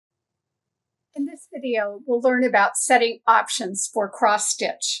In this video, we'll learn about setting options for cross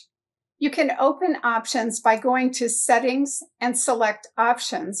stitch. You can open options by going to Settings and select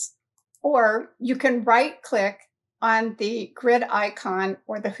Options, or you can right-click on the grid icon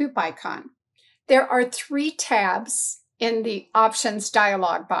or the hoop icon. There are 3 tabs in the Options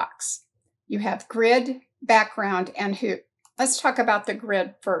dialog box. You have Grid, Background, and Hoop. Let's talk about the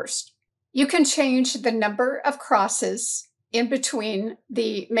grid first. You can change the number of crosses in between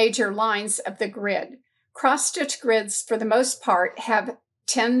the major lines of the grid. Cross-stitch grids, for the most part, have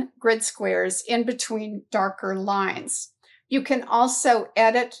 10 grid squares in between darker lines. You can also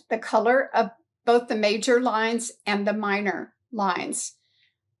edit the color of both the major lines and the minor lines.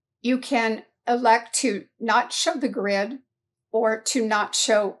 You can elect to not show the grid or to not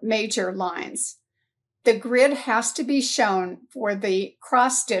show major lines. The grid has to be shown for the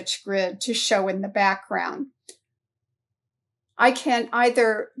cross-stitch grid to show in the background. I can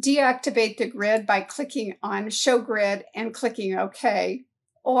either deactivate the grid by clicking on Show Grid and clicking OK,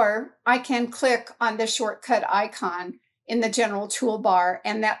 or I can click on the shortcut icon in the general toolbar,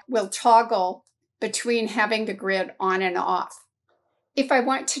 and that will toggle between having the grid on and off. If I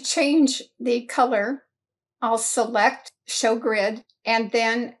want to change the color, I'll select Show Grid and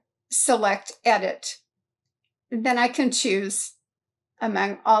then select Edit. And then I can choose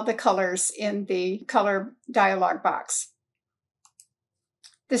among all the colors in the color dialog box.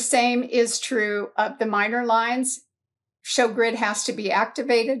 The same is true of the minor lines. Show Grid has to be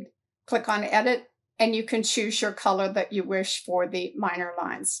activated. Click on Edit, and you can choose your color that you wish for the minor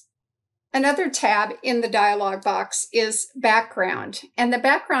lines. Another tab in the dialog box is Background, and the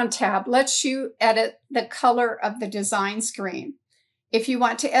Background tab lets you edit the color of the design screen. If you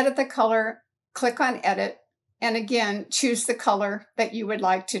want to edit the color, click on Edit, and again, choose the color that you would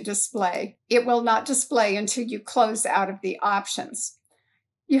like to display. It will not display until you close out of the options.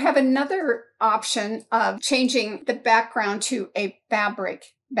 You have another option of changing the background to a fabric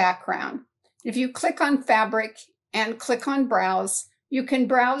background. If you click on Fabric and click on Browse, you can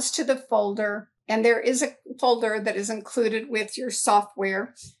browse to the folder, and there is a folder that is included with your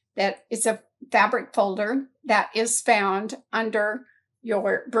software that is a fabric folder that is found under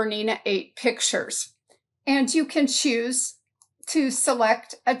your BERNINA 8 pictures. And you can choose to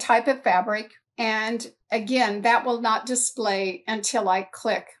select a type of fabric, and again, that will not display until I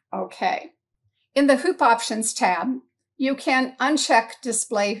click OK. In the Hoop Options tab, you can uncheck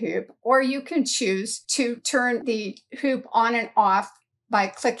Display Hoop, or you can choose to turn the hoop on and off by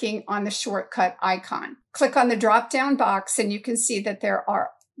clicking on the shortcut icon. Click on the drop-down box, and you can see that there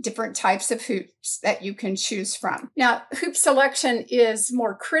are different types of hoops that you can choose from. Now, hoop selection is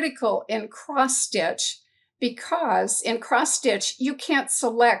more critical in cross-stitch, because in cross stitch, you can't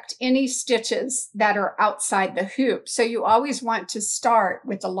select any stitches that are outside the hoop. So you always want to start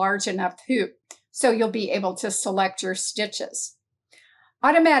with a large enough hoop so you'll be able to select your stitches.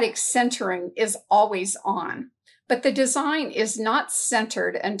 Automatic centering is always on, but the design is not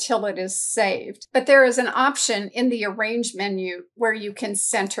centered until it is saved. But there is an option in the Arrange menu where you can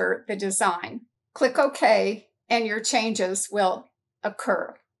center the design. Click OK, and your changes will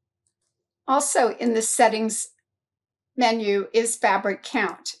occur. Also in the Settings menu is Fabric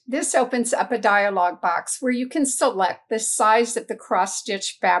Count. This opens up a dialog box where you can select the size of the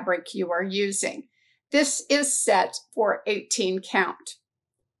cross-stitch fabric you are using. This is set for 18 count.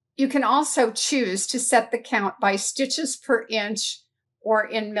 You can also choose to set the count by stitches per inch or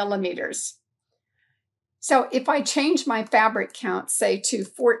in millimeters. So if I change my fabric count, say to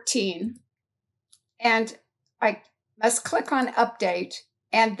 14, and I must click on Update,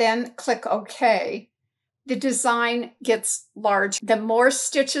 and then click OK, the design gets large. The more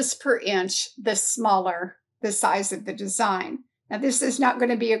stitches per inch, the smaller the size of the design. Now, this is not going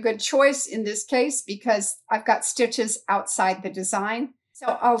to be a good choice in this case because I've got stitches outside the design.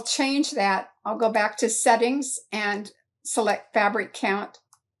 So I'll change that. I'll go back to Settings and select Fabric Count,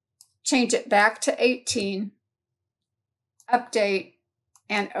 change it back to 18, Update,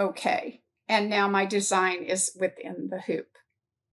 and OK. And now my design is within the hoop.